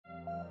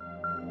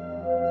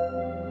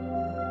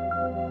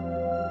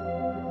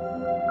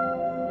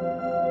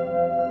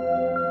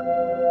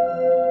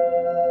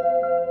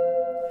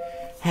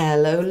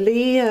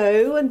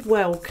Leo, and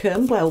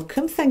welcome,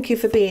 welcome. Thank you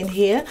for being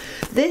here.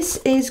 This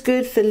is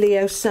good for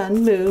Leo,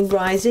 Sun, Moon,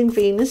 Rising,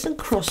 Venus, and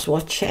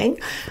cross-watching.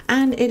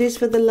 And it is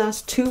for the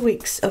last 2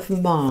 weeks of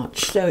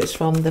March. So it's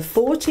from the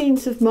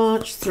 14th of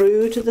March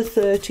through to the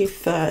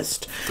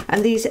 31st.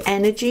 And these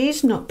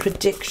energies, not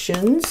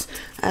predictions,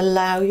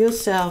 allow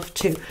yourself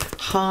to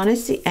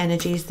harness the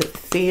energies that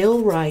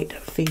feel right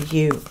for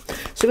you.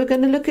 So we're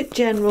going to look at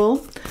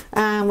general,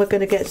 and we're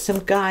going to get some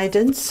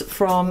guidance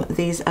from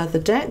these other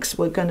decks.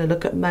 We're going to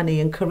look at money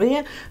and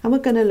career, and we're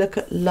going to look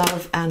at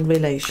love and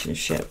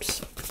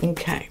relationships.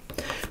 Okay,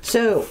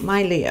 so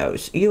my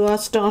Leos, you are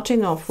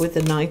starting off with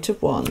the Knight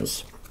of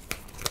Wands,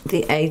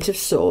 the Eight of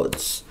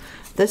Swords,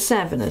 the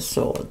Seven of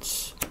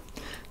Swords,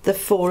 the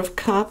Four of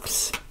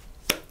Cups,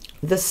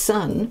 the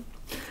Sun,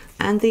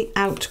 and the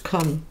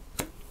outcome,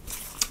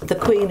 the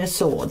Queen of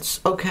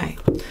Swords. Okay,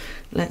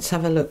 let's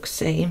have a look,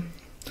 see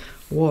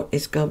what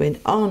is going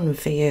on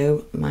for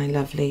you, my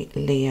lovely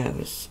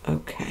Leos.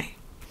 Okay,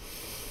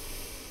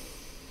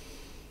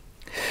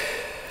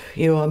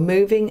 you are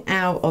moving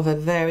out of a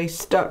very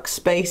stuck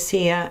space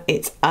here.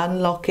 It's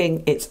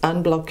unlocking, it's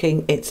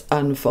unblocking, it's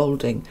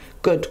unfolding.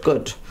 Good,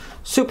 good,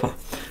 super.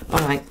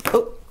 All right.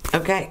 Oh,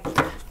 okay,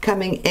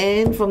 coming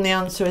in from the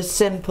answer is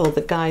simple.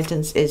 The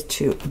guidance is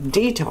to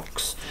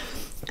detox.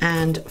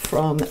 And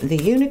from the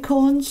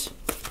unicorns,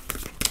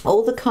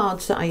 all the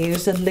cards that I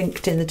use are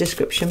linked in the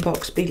description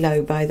box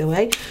below, by the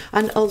way,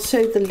 and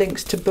also the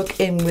links to book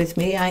in with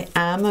me. I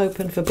am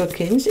open for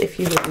bookings if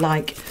you would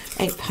like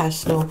a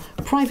personal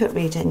private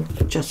reading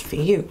just for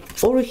you,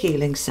 or a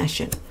healing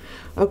session.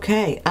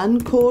 Okay,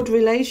 uncord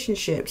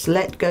relationships,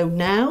 let go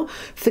now.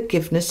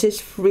 Forgiveness is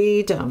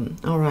freedom.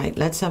 All right,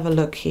 let's have a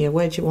look here.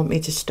 Where do you want me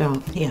to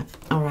start? Here.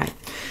 All right,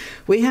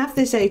 we have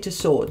this Eight of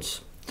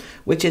Swords,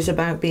 which is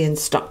about being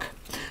stuck.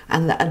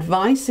 And the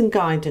advice and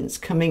guidance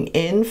coming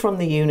in from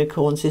the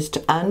unicorns is to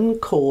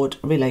uncord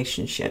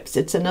relationships.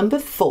 It's a number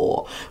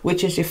 4,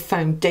 which is your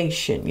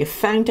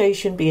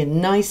foundation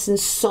being nice and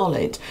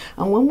solid.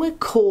 And when we're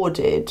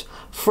corded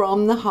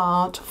from the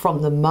heart,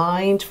 from the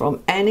mind,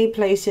 from any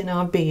place in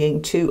our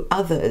being to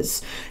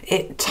others,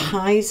 it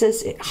ties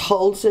us, it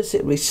holds us,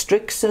 it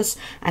restricts us,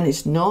 and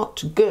it's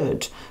not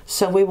good.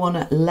 So we want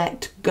to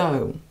let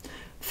go.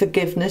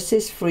 Forgiveness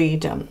is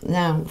freedom.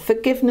 Now,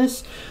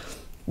 forgiveness,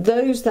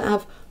 those that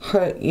have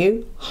hurt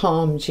you,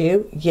 harmed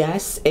you,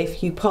 yes,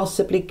 if you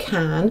possibly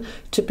can,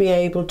 to be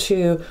able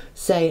to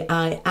say,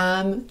 I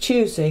am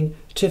choosing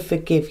to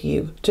forgive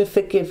you, to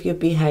forgive your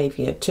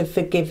behavior, to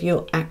forgive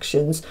your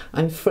actions.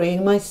 I'm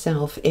freeing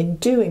myself in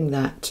doing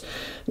that.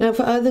 Now,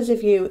 for others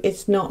of you,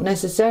 it's not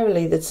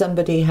necessarily that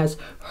somebody has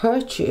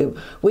hurt you.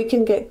 We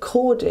can get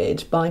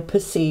corded by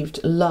perceived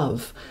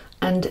love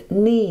and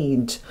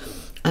need,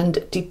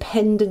 and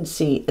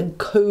dependency and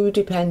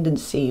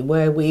codependency,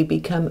 where we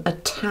become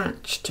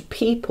attached to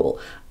people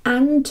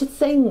and to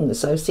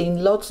things. I've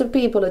seen lots of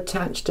people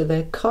attached to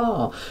their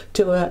car,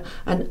 to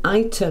an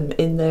item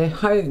in their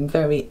home,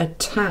 very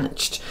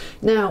attached.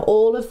 Now,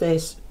 all of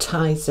this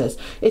ties us.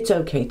 It's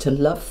okay to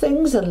love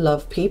things and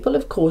love people,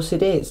 of course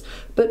it is,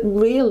 but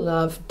real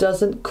love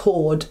doesn't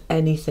cord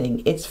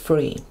anything. It's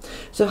free.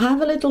 So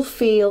have a little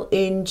feel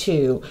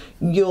into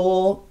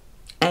your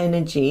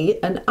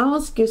energy and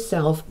ask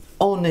yourself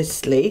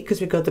honestly, because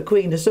we've got the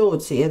Queen of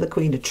Swords here, the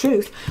Queen of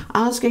Truth,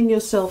 asking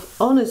yourself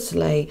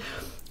honestly,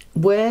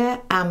 where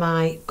am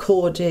I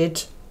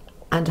corded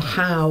and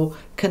how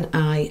can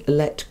I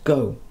let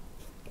go?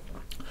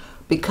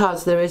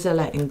 Because there is a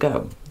letting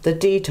go, the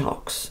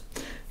detox.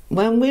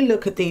 When we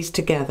look at these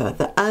together,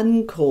 the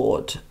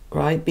uncord,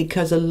 right,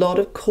 because a lot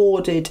of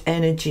corded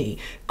energy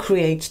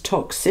creates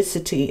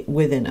toxicity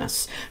within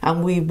us,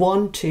 and we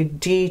want to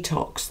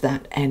detox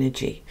that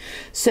energy.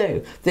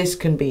 So this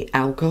can be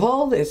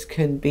alcohol, this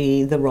can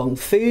be the wrong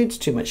foods,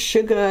 too much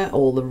sugar,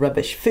 all the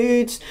rubbish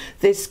foods,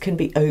 this can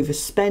be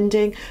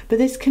overspending, but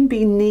this can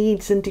be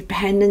needs and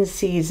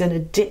dependencies and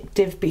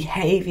addictive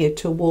behavior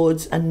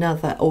towards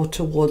another or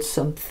towards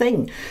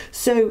something.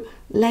 So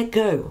let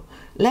go.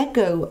 Let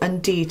go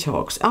and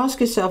detox.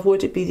 Ask yourself,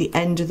 would it be the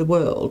end of the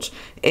world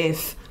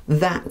if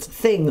that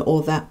thing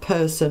or that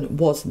person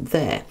wasn't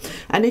there?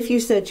 And if you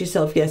said to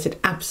yourself, yes, it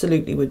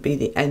absolutely would be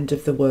the end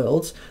of the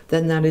world,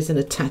 then that is an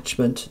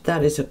attachment,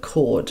 that is a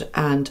cord,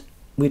 and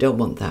we don't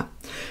want that.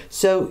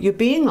 So you're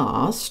being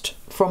asked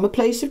from a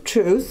place of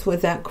truth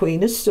with that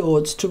Queen of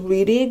Swords to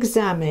really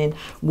examine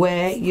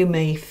where you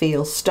may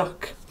feel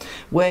stuck,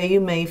 where you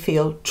may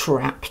feel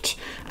trapped,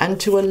 and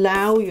to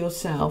allow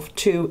yourself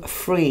to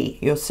free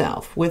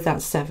yourself with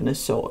that Seven of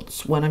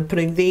Swords. When I'm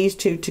putting these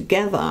two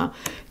together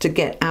to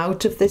get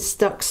out of this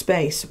stuck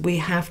space, we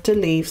have to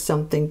leave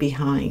something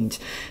behind.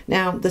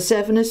 Now, the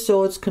Seven of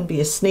Swords can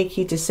be a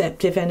sneaky,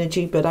 deceptive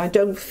energy, but I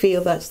don't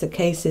feel that's the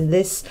case in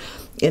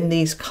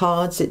these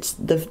cards. It's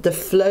the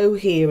flow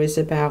here is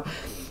about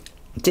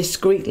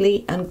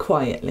discreetly and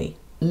quietly.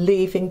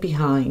 leaving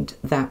behind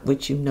that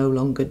which you no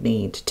longer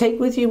need. Take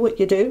with you what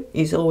you do.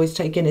 He's always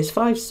taking his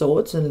 5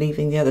 swords and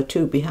leaving the other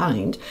 2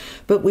 behind,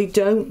 but we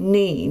don't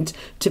need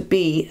to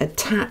be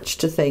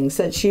attached to things.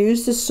 Let's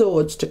use the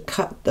swords to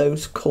cut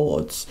those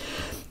cords.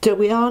 So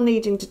we are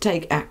needing to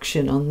take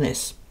action on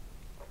this.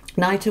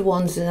 Knight of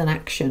Wands is an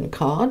action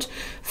card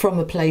from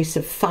a place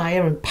of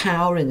fire and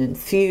power and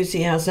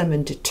enthusiasm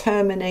and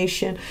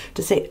determination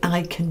to say,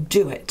 I can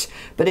do it.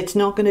 But it's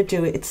not going to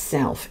do it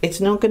itself. It's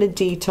not going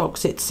to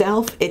detox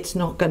itself. It's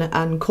not going to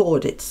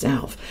uncord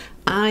itself.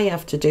 I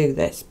have to do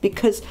this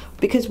because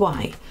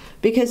why?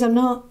 Because I'm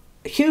not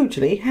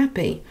hugely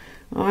happy.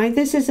 All right,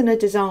 this isn't a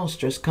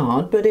disastrous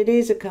card, but it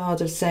is a card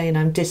of saying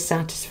I'm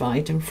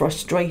dissatisfied and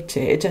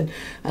frustrated and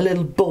a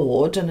little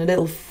bored and a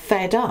little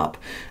fed up.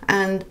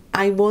 And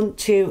I want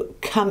to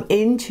come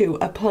into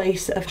a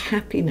place of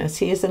happiness.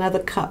 Here's another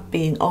cup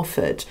being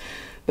offered,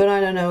 but I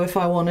don't know if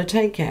I want to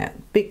take it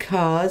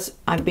because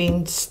I've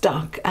been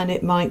stuck and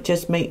it might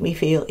just make me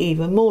feel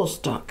even more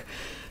stuck.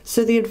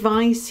 So the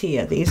advice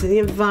here, these are the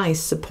advice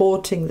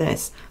supporting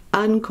this.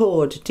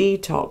 Uncord,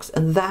 detox,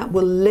 and that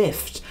will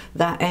lift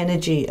that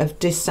energy of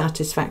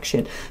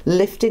dissatisfaction,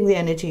 lifting the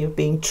energy of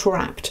being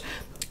trapped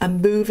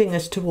and moving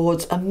us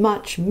towards a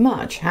much,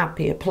 much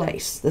happier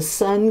place. The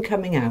sun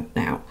coming out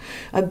now,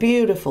 a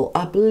beautiful,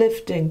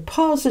 uplifting,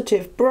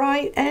 positive,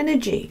 bright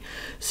energy.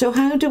 So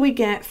how do we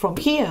get from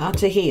here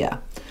to here?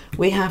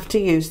 We have to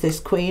use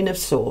this Queen of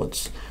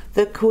Swords,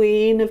 the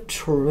Queen of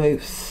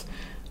Truth.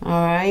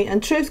 All right,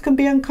 and truth can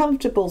be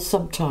uncomfortable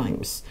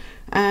sometimes.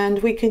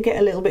 And we can get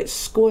a little bit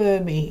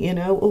squirmy, you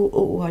know,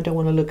 oh, I don't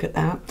want to look at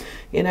that.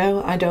 You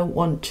know, I don't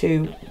want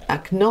to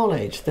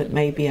acknowledge that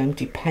maybe I'm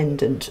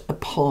dependent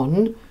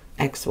upon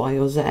X, Y,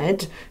 or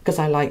Z, because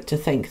I like to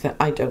think that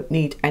I don't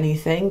need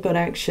anything, but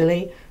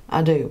actually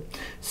I do.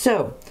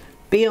 So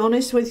be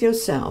honest with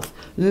yourself.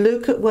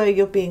 Look at where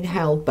you're being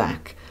held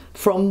back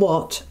from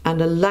what,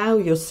 and allow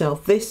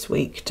yourself this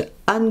week to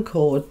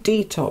uncord,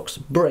 detox,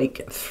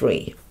 break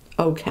free.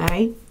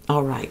 Okay?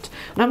 All right.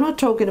 And I'm not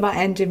talking about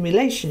ending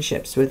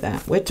relationships with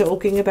that. We're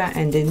talking about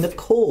ending the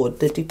cord,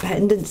 the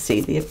dependency,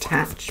 the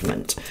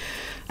attachment.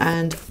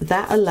 And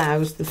that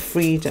allows the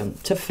freedom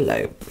to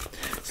flow.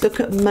 Let's look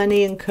at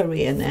money and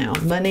career now.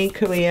 Money,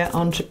 career,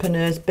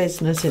 entrepreneurs,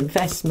 business,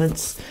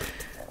 investments,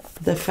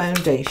 the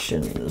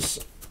foundations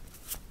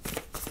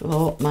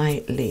for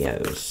my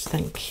Leos.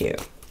 Thank you.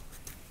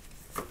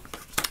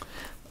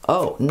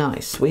 Oh,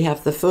 nice. We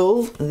have the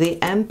Fool,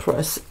 the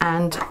Empress,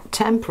 and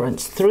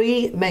Temperance.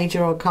 3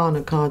 major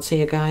arcana cards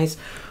here, guys.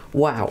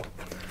 Wow.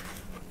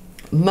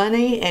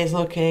 Money is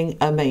looking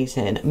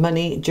amazing.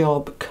 Money,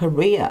 job,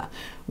 career.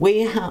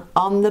 We are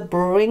on the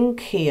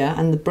brink here,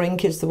 and the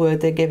brink is the word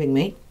they're giving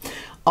me,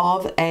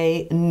 of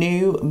a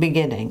new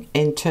beginning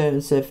in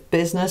terms of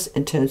business,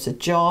 in terms of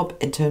job,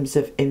 in terms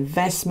of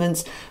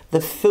investments.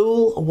 The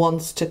Fool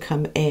wants to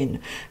come in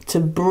to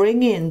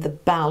bring in the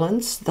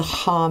balance, the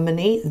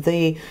harmony,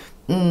 the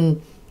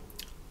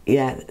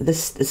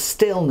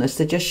stillness.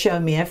 They just show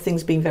me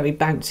everything's been very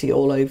bouncy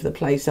all over the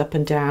place, up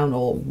and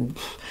down,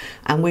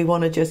 and we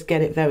want to just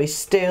get it very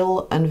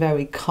still and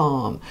very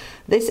calm.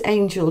 This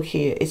angel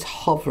here is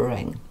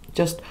hovering,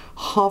 just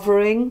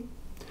hovering,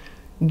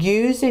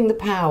 using the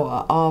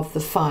power of the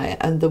fire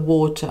and the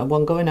water,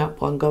 one going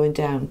up, one going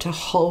down, to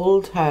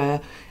hold her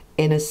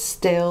in a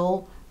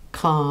still,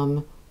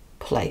 calm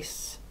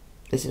place.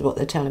 This is what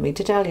they're telling me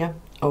to tell you.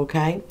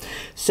 Okay,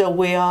 so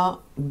we are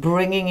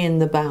bringing in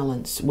the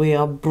balance, we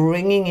are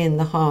bringing in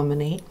the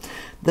harmony,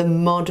 the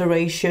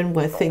moderation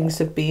where things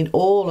have been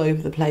all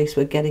over the place.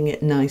 We're getting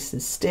it nice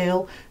and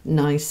still,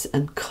 nice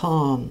and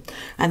calm.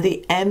 And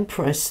the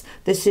Empress,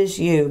 this is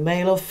you,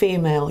 male or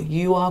female.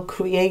 You are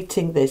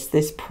creating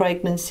this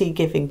pregnancy,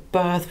 giving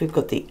birth. We've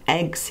got the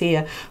eggs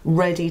here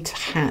ready to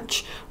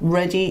hatch,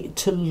 ready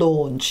to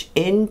launch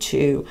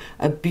into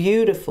a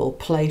beautiful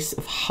place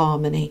of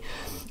harmony.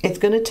 It's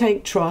going to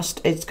take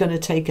trust. It's going to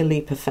take a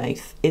leap of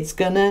faith. It's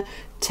going to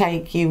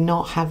take you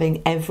not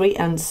having every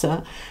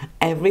answer,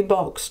 every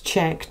box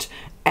checked,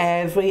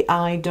 every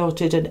I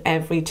dotted and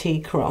every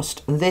T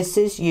crossed. This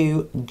is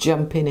you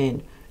jumping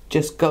in.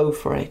 Just go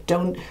for it.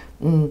 Don't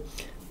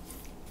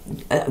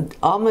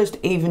almost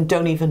even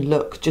don't even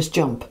look. Just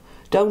jump.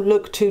 Don't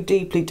look too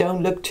deeply,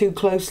 don't look too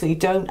closely,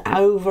 don't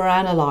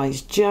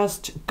overanalyze,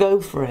 just go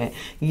for it.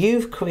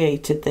 You've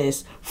created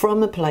this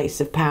from a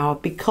place of power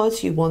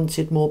because you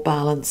wanted more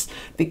balance,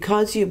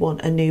 because you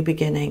want a new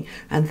beginning,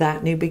 and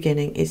that new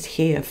beginning is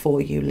here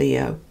for you,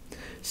 Leo.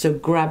 So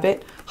grab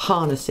it,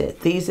 harness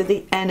it. These are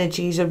the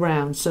energies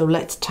around, so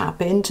let's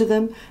tap into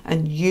them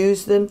and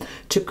use them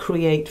to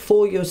create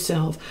for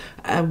yourself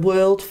a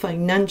world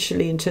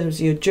financially in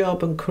terms of your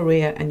job and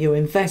career and your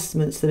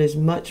investments that is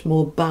much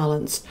more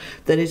balanced,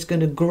 that is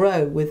going to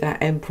grow with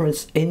that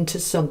Empress into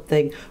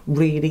something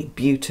really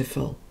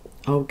beautiful.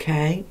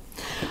 Okay?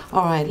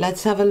 All right,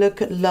 let's have a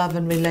look at love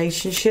and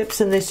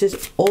relationships, and this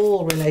is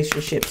all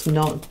relationships,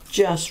 not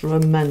just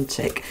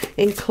romantic,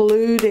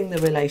 including the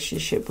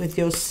relationship with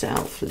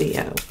yourself,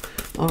 Leo.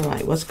 All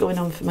right, what's going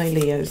on for my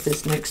Leos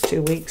this next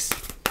 2 weeks?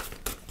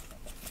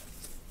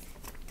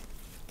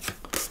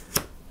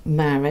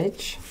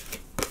 marriage,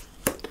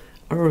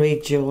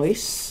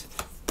 rejoice,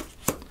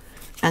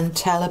 and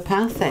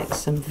telepathic.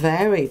 Some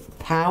very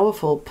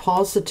powerful,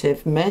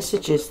 positive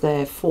messages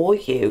there for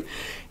you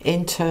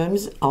in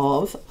terms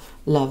of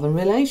love and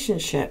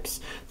relationships.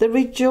 The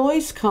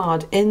rejoice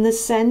card in the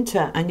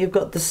center, and you've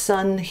got the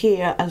sun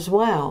here as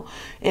well.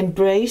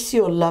 Embrace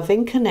your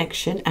loving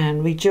connection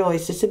and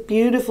rejoice. It's a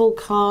beautiful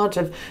card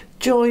of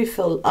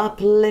joyful,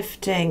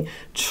 uplifting,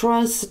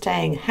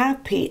 trusting,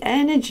 happy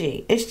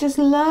energy. It's just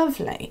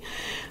lovely.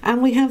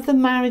 And we have the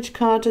marriage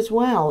card as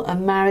well. A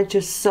marriage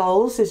of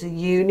souls is a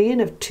union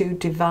of two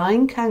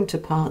divine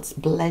counterparts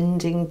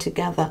blending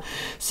together.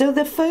 So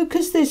the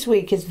focus this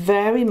week is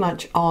very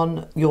much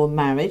on your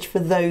marriage. For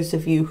those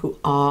of you who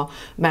are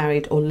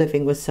married or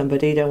living with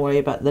somebody, don't worry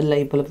about the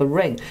label of a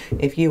ring.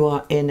 If you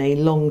are in a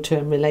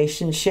long-term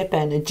relationship,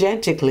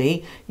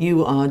 energetically,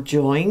 you are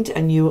joined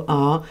and you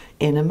are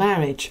in a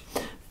marriage.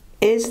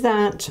 Is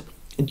that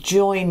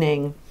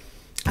joining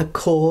a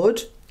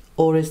cord,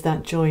 or is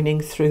that joining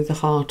through the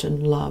heart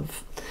and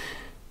love?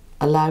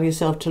 Allow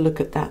yourself to look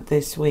at that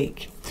this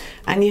week.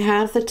 And you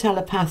have the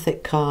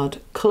telepathic card.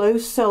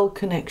 Close soul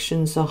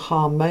connections are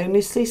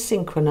harmoniously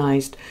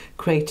synchronized,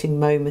 creating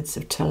moments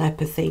of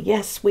telepathy.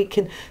 Yes, we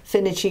can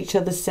finish each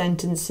other's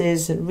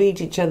sentences and read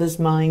each other's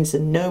minds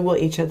and know what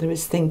each other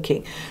is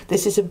thinking.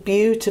 This is a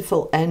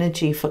beautiful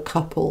energy for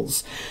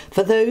couples.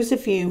 For those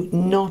of you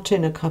not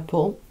in a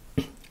couple,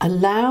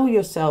 allow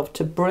yourself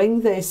to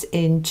bring this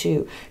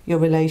into your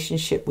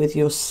relationship with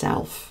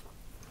yourself.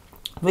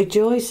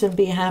 Rejoice and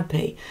be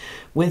happy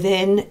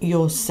within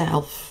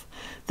yourself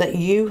that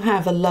you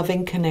have a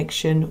loving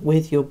connection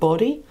with your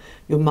body,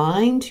 your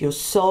mind, your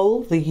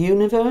soul, the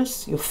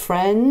universe, your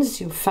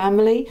friends, your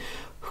family,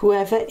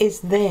 whoever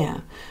is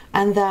there.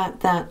 And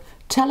that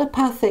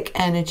telepathic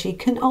energy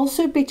can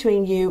also be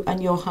between you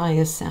and your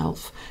higher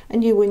self,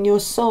 and you and your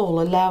soul,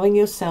 allowing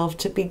yourself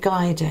to be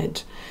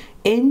guided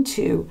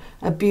into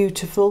a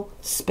beautiful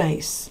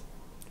space.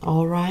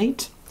 All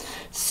right,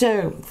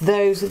 so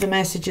those are the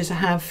messages I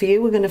have for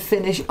you. We're going to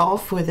finish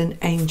off with an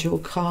angel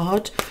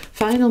card.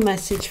 Final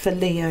message for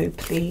Leo,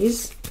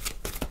 please.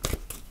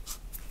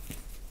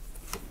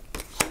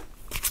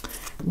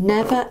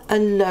 Never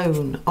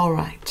alone. All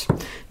right,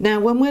 now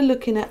when we're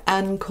looking at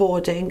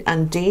uncording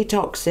and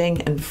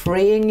detoxing and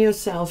freeing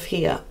yourself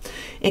here,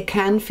 it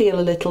can feel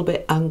a little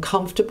bit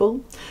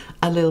uncomfortable,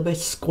 a little bit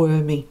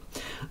squirmy.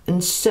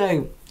 And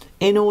so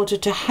in order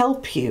to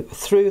help you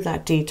through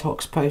that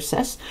detox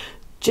process,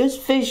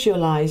 just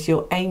visualize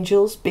your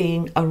angels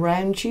being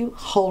around you,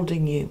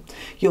 holding you,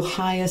 your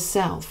higher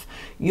self,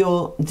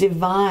 your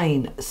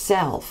divine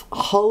self,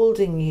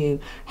 holding you,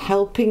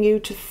 helping you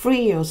to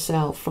free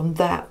yourself from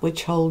that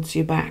which holds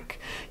you back.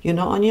 You're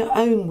not on your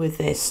own with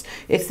this.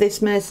 If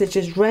this message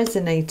is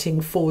resonating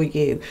for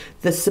you,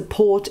 the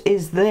support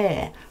is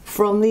there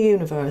from the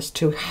universe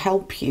to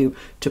help you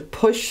to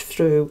push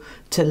through,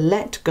 to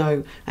let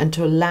go, and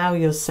to allow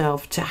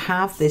yourself to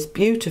have this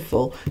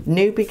beautiful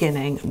new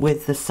beginning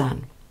with the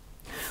sun.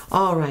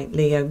 All right,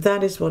 Leo,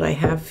 that is what I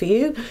have for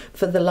you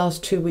for the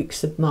last 2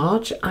 weeks of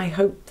March. I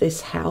hope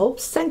this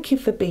helps. Thank you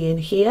for being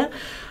here.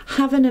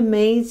 Have an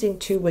amazing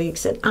 2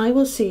 weeks, and I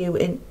will see you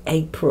in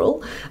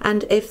April.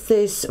 And if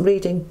this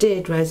reading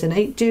did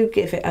resonate, do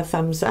give it a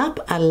thumbs up,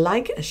 a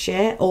like, a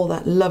share, all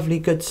that lovely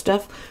good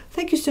stuff.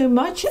 Thank you so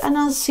much, and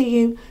I'll see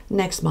you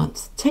next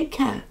month. Take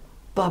care.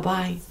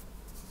 Bye-bye.